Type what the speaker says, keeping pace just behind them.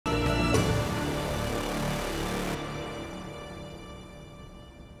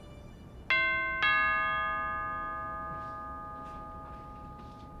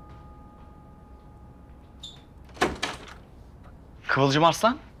Kıvılcım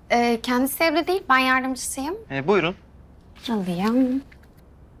Arslan. Kendisi evde değil, ben yardımcısıyım. Buyurun. Alayım.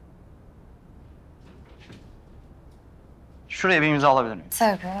 Şuraya bir imza alabilir miyim?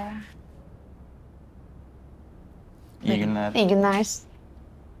 Tabii. İyi günler. İyi günler.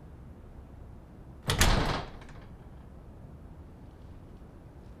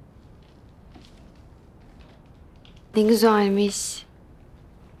 Ne güzelmiş.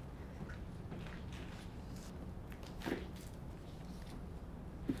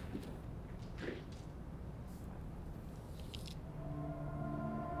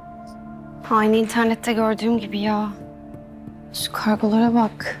 Aynı internette gördüğüm gibi ya. Şu kargolara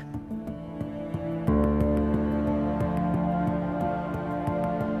bak.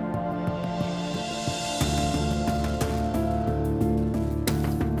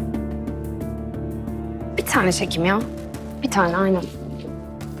 Bir tane çekeyim ya. Bir tane aynen.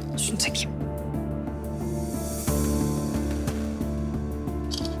 Şunu çekeyim.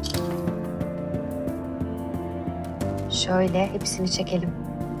 Şöyle hepsini çekelim.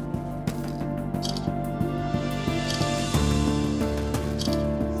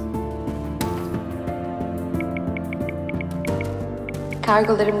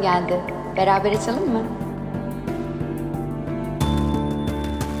 Kargolarım geldi. Beraber açalım mı?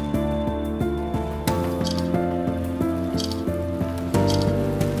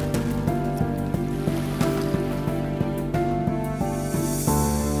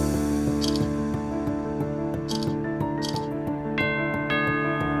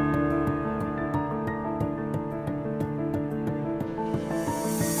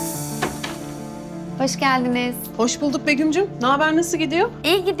 Hoş geldiniz. Hoş bulduk Begüm'cüm. Ne haber, nasıl gidiyor?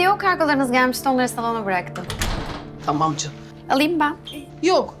 İyi gidiyor. Kargolarınız gelmişti. Onları salona bıraktım. Tamam canım. Alayım ben.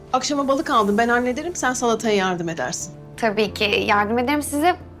 Yok, akşama balık aldım. Ben hallederim, sen salataya yardım edersin. Tabii ki yardım ederim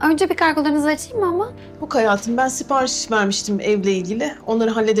size. Önce bir kargolarınızı açayım mı ama? Yok hayatım, ben sipariş vermiştim evle ilgili. Onları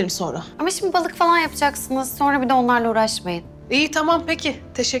hallederim sonra. Ama şimdi balık falan yapacaksınız. Sonra bir de onlarla uğraşmayın. İyi, tamam peki.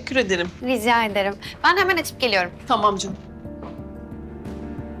 Teşekkür ederim. Rica ederim. Ben hemen açıp geliyorum. Tamam canım.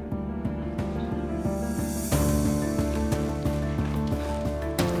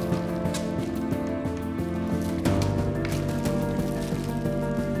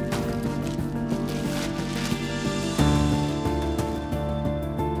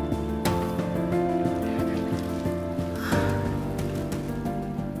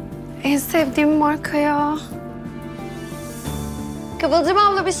 En sevdiğim marka ya. Kıvılcım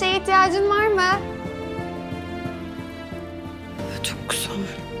abla, bir şeye ihtiyacın var mı? Çok güzel.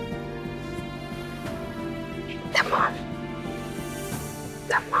 Tamam.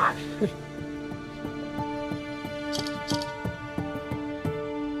 Tamam.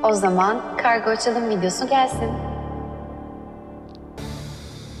 O zaman kargo açalım videosu gelsin.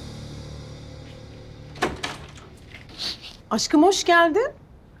 Aşkım hoş geldin.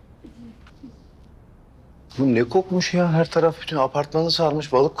 Bu ne kokmuş ya? Her taraf bütün apartmanı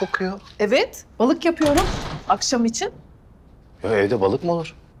sarmış. Balık kokuyor. Evet, balık yapıyorum akşam için. Ya evde balık mı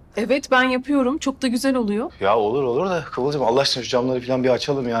olur? Evet, ben yapıyorum. Çok da güzel oluyor. Ya olur da Kıvılcım Allah aşkına şu camları falan bir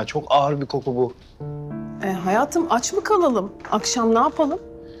açalım ya. Çok ağır bir koku bu. Hayatım aç mı kalalım? Akşam ne yapalım?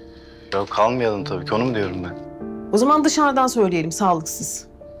 Ya kalmayalım tabii ki, onu mu diyorum ben? O zaman dışarıdan söyleyelim, sağlıksız.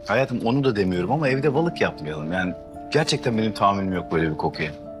 Hayatım onu da demiyorum ama evde balık yapmayalım. Yani gerçekten benim tahammülüm yok böyle bir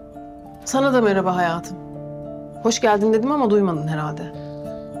kokuya. Sana da merhaba hayatım. Hoş geldin dedim ama duymadın herhalde.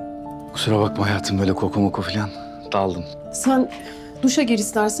 Kusura bakma hayatım, böyle koku falan. Daldım. Sen duşa gir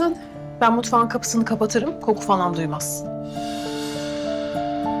istersen. Ben mutfağın kapısını kapatırım. Koku falan duymaz.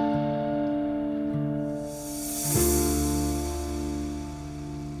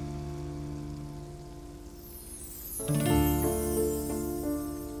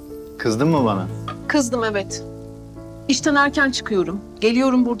 Kızdın mı bana? Kızdım evet. İşten erken çıkıyorum.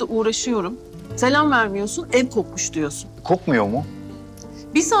 Geliyorum burada uğraşıyorum. Selam vermiyorsun, ev kokmuş diyorsun. Kokmuyor mu?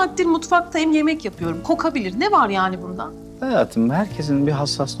 Bir saattir mutfaktayım, yemek yapıyorum. Kokabilir. Ne var yani bundan? Hayatım herkesin bir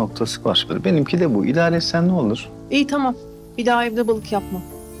hassas noktası var. Benimki de bu. İdare etsen ne olur? İyi tamam. Bir daha evde balık yapmam.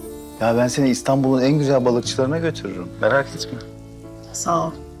 Ya ben seni İstanbul'un en güzel balıkçılarına götürürüm. Merak etme. Sağ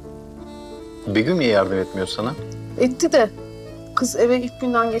ol. Begüm niye yardım etmiyor sana? Etti de kız eve ilk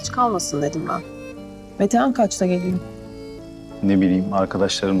günden geç kalmasın dedim ben. Metehan kaçta geliyor? Ne bileyim,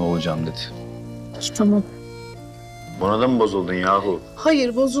 arkadaşlarımla olacağım dedi. Tamam. Buna da mı bozuldun yahu?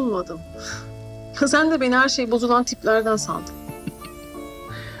 Hayır bozulmadım. Sen de beni her şey bozulan tiplerden sandın.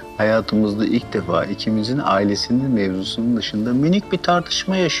 Hayatımızda ilk defa ikimizin ailesinin mevzusunun dışında minik bir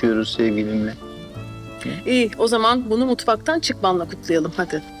tartışma yaşıyoruz sevgilimle. İyi o zaman bunu mutfaktan çıkmanla kutlayalım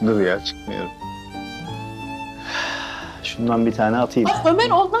hadi. Dur ya, çıkmıyorum. Şundan bir tane atayım. Ay Ömer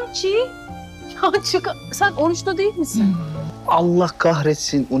onlar çiğ. Ya çık. Sen oruçta değil misin? Allah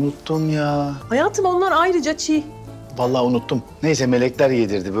kahretsin, unuttum ya. Hayatım onlar ayrıca çiğ. Vallahi unuttum. Neyse melekler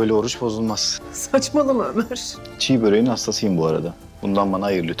yedirdi. Böyle oruç bozulmaz. Saçmalama Ömer. Çiğ böreğin hastasıyım bu arada. Bundan bana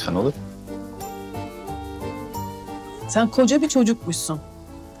ayır lütfen, olur? Sen koca bir çocukmuşsun.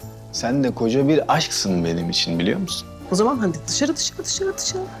 Sen de koca bir aşksın benim için, biliyor musun? O zaman hadi dışarı.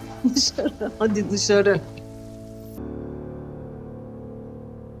 Dışarı. Hadi dışarı.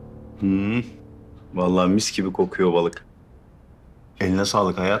 Vallahi mis gibi kokuyor balık. Eline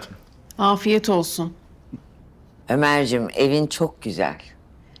sağlık hayatım. Afiyet olsun. Ömerciğim evin çok güzel.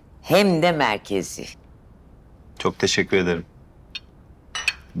 Hem de merkezi. Çok teşekkür ederim.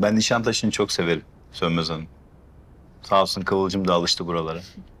 Ben Nişantaşı'nı çok severim Sönmez Hanım. Sağ olsun Kıvılcım da alıştı buralara.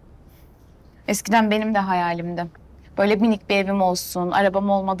 Eskiden benim de hayalimdi. Böyle minik bir evim olsun, arabam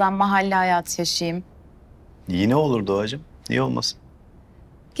olmadan mahalle hayatı yaşayayım. Yine olur Doğacığım. Niye olmasın?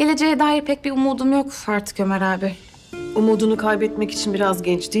 Geleceğe dair pek bir umudum yok artık Ömer abi. Umudunu kaybetmek için biraz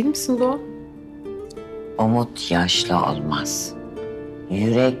genç değil misin Doğa? Umut yaşlı olmaz.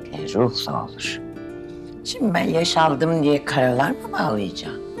 Yürekle, ruhla olur. Şimdi ben yaş aldım diye karalar mı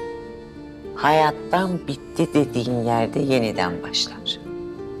bağlayacağım? Hayattan bitti dediğin yerde yeniden başlar.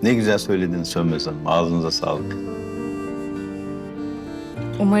 Ne güzel söyledin Sönmez Hanım. Ağzınıza sağlık.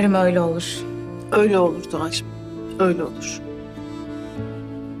 Umarım öyle olur. Öyle olur Doğacığım. Öyle olur.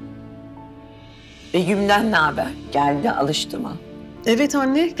 Begüm'den ne haber? Geldi, alıştı mı? Evet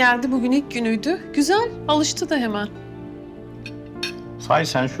anne geldi bugün ilk günüydü. Güzel alıştı da hemen. Sahi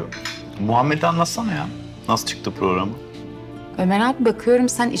sen şu Muhammed'i anlatsana ya. Nasıl çıktı programı? Ömer abi bakıyorum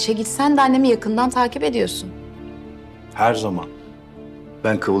sen işe gitsen de annemi yakından takip ediyorsun. Her zaman.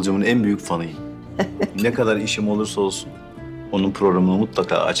 Ben Kıvılcım'ın en büyük fanıyım. Ne kadar işim olursa olsun onun programını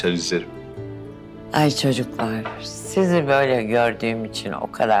mutlaka açar izlerim. Ay çocuklar, sizi böyle gördüğüm için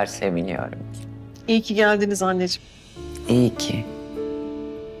o kadar seviniyorum ki. İyi ki geldiniz anneciğim. İyi ki.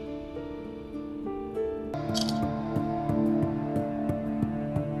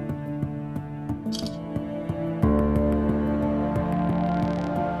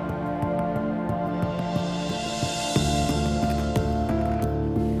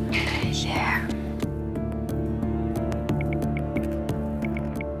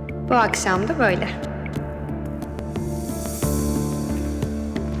 Bu akşam da böyle.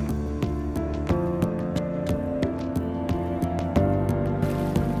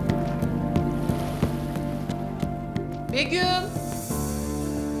 Begüm.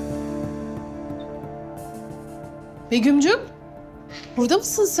 Begüm'cüm. Burada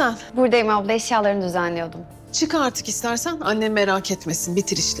mısın sen? Buradayım abla, eşyalarını düzenliyordum. Çık artık istersen. Annem merak etmesin.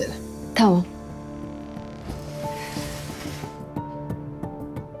 Bitir işleri. Tamam.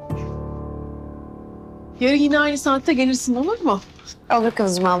 Yarın yine aynı saatte gelirsin olur mu? Olur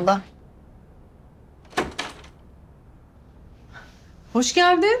Kıvılcım abla. Hoş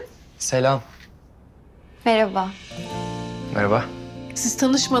geldin. Selam. Merhaba. Merhaba. Siz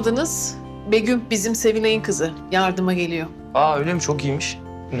tanışmadınız. Begüm bizim Sevilay'ın kızı. Yardıma geliyor. Aa öyle mi? Çok iyiymiş.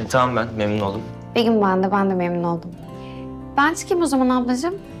 Tamam ben memnun oldum. Begüm ben de memnun oldum. Ben çıkayım o zaman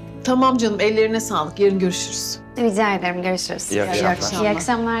ablacığım. Tamam canım ellerine sağlık. Yarın görüşürüz. Rica ederim, görüşürüz. İyi akşamlar. İyi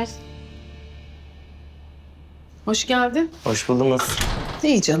akşamlar. Hoş geldin. Hoş buldum. Nasılsın?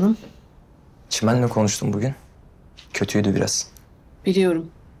 İyi canım. Çimen'le konuştum bugün. Kötüydü biraz.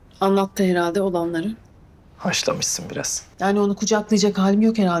 Biliyorum. Anlattı herhalde olanları. Haşlamışsın biraz. Yani onu kucaklayacak halim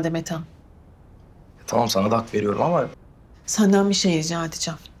yok herhalde Metan. Tamam sana da hak veriyorum ama Senden bir şey rica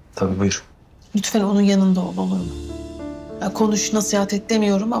edeceğim. tabii buyur. Lütfen onun yanında ol, olur mu? Ya konuş, nasihat et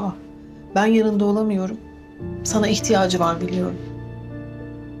demiyorum ama ben yanında olamıyorum. Sana ihtiyacı var biliyorum.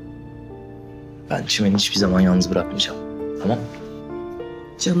 Ben Çimen'i hiçbir zaman yalnız bırakmayacağım. Tamam mı?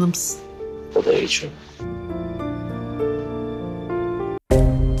 Canımsın. Odaya geçiyorum.